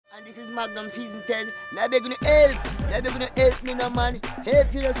And this is Magnum season 10. Now they're gonna help. Now they're gonna help me, no man.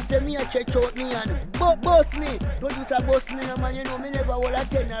 Help you, just tell me and check out me and boss me. Producer boss me, no man. You know me never hold a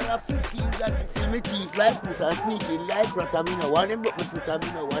 10 or a 15. Just see me teeth like puss and sneaky like rat. Me no want them broke me foot and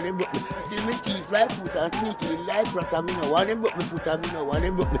me no want them broke me. See me teeth like puss and sneaky like rat. Me no want them broke me foot and me no want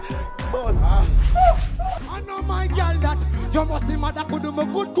them broke me. Boss. I know my girl that you must see mother could do me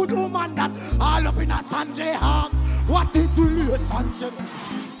good woman that all up in a Sanjay heart. What is relationship?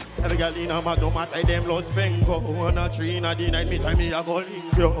 Every girl in a Magnum say them lost Bengo. And a tree in a the night, me say me a go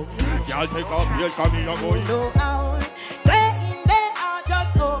link you. Girl take up here, come me a go in. Look out, play in there, I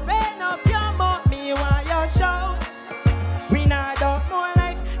just open up your mouth, me while you shout. We not don't know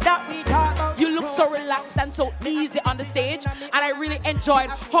life that we talk about. You look so relaxed and so easy on the stage, and I really enjoyed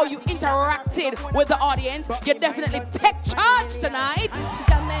how you interacted with the audience. You definitely take charge tonight.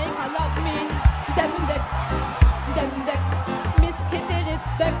 Jamaica love me, them vex, Miss Kitty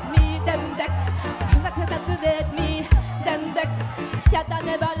respect me, them vex, let me, them vex, scatter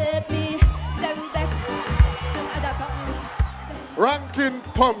never let me, them vex. Rankin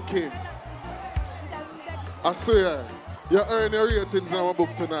Pumpkin. I swear, you earn your ratings in our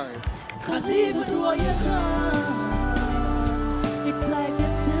book tonight. Cause even though you're gone, it's like you're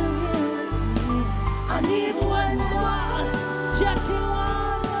still here. I need one more, checking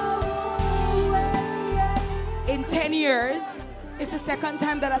one more. In 10 years, it's the second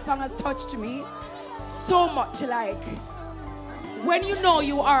time that a song has touched me so much. Like, when you know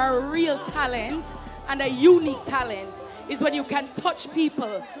you are a real talent and a unique talent is when you can touch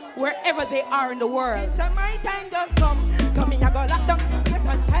people wherever they are in the world. It's my time just come. Come here, I go lock down. Yes,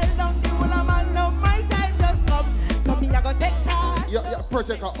 and child down the whole of man. Now my time just come. Come here, I go take charge. Your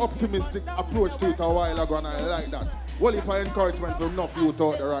project an optimistic approach to it a while ago, and I like that. Well, if I encouragement from enough youth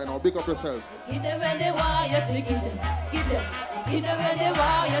out there right now, big up yourself. Give them when they want, yes we give them. Give them when they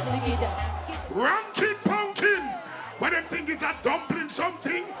want, yes we give them. Rankin Pumpkin. What them think is a dumpling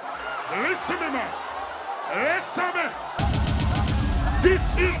something? Listen me, man. Listen me.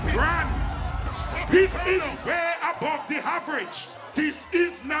 This is grand. This is way above the average. This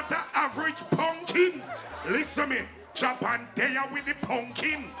is not the average pumpkin. Listen me. Japan there with the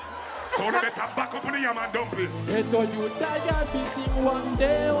pumpkin. So they better back up on the yam and dumpling. They told you that you're fishing one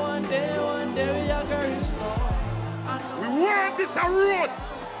day, we are going to. We want this a road.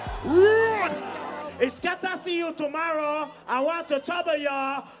 Road. It's Scatter see you tomorrow. I want to trouble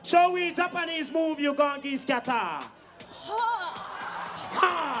you. Show we Japanese move you gon' give Scatter.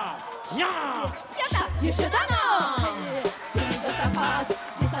 Ha! Yeah! Scatter, you shoulda known. She just a pass.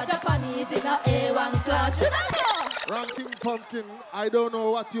 This a Japanese in a A1 class. Shoulda know. Rankin Pumpkin, I don't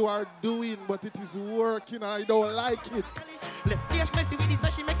know what you are doing, but it is working and I don't like it. Left place messy with this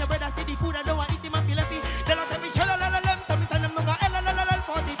machine, make your brother see the food. I don't want to eat him and feel happy. They don't tell me shell, so me stand them no go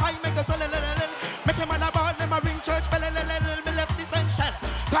 45, make us make him on a ball, them a ring church, me left this man shell.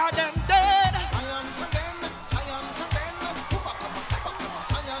 Call them dead.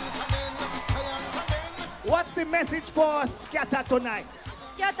 What's the message for Scatter tonight?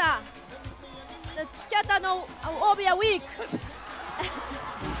 Scatter. The scatter now will be a week.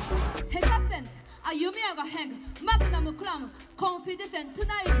 Hey Captain, are you me a go hang? Magnum clam, confident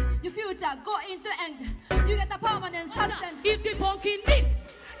tonight. Your future go into end. You get a permanent substance. If the pumpkin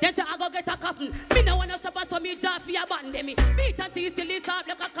this, then I go get a coffin. Me no wanna stop us so me job fi abandon me. Beat and tease till it's up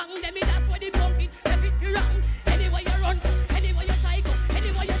like a condemn me. That's why the pumpkin left it wrong. Anywhere you run, anywhere you cycle,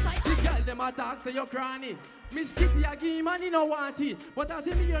 anywhere you cycle. The girl them attack say you're cranny. Miss Kitty a give man, you no want it. But as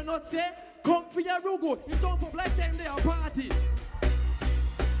the media not say, come for your rugo. You jump up like them they a party.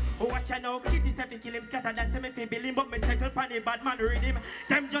 Watch out now, Kitty say fi kill him, Scatter dance me fi bill him, but me settle pan the bad man read him.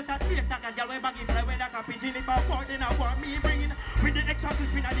 Them just a chase like a girl when baggy fly with like a pigeon. If I fall then I want me bringing with the extra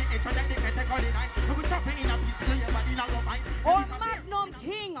spin and the extra that they can take all the night. We will chop in a piece so your body not go fine. Our Magnum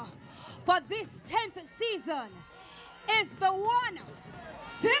King for this 10th season is the one,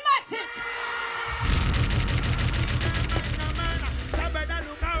 Symatic.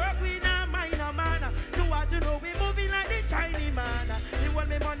 You know we moving like the Chinese man. You want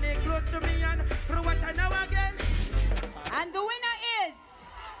me money close to me and watch I now again. And the winner is,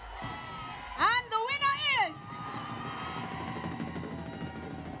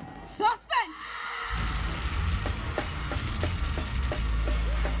 Suspense.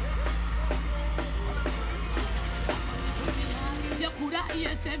 You coulda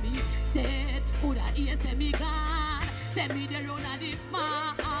hear say me dead, coulda hear say me gone, say me the run of the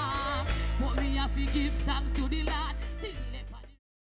mark. But me have to give thanks to the Lord.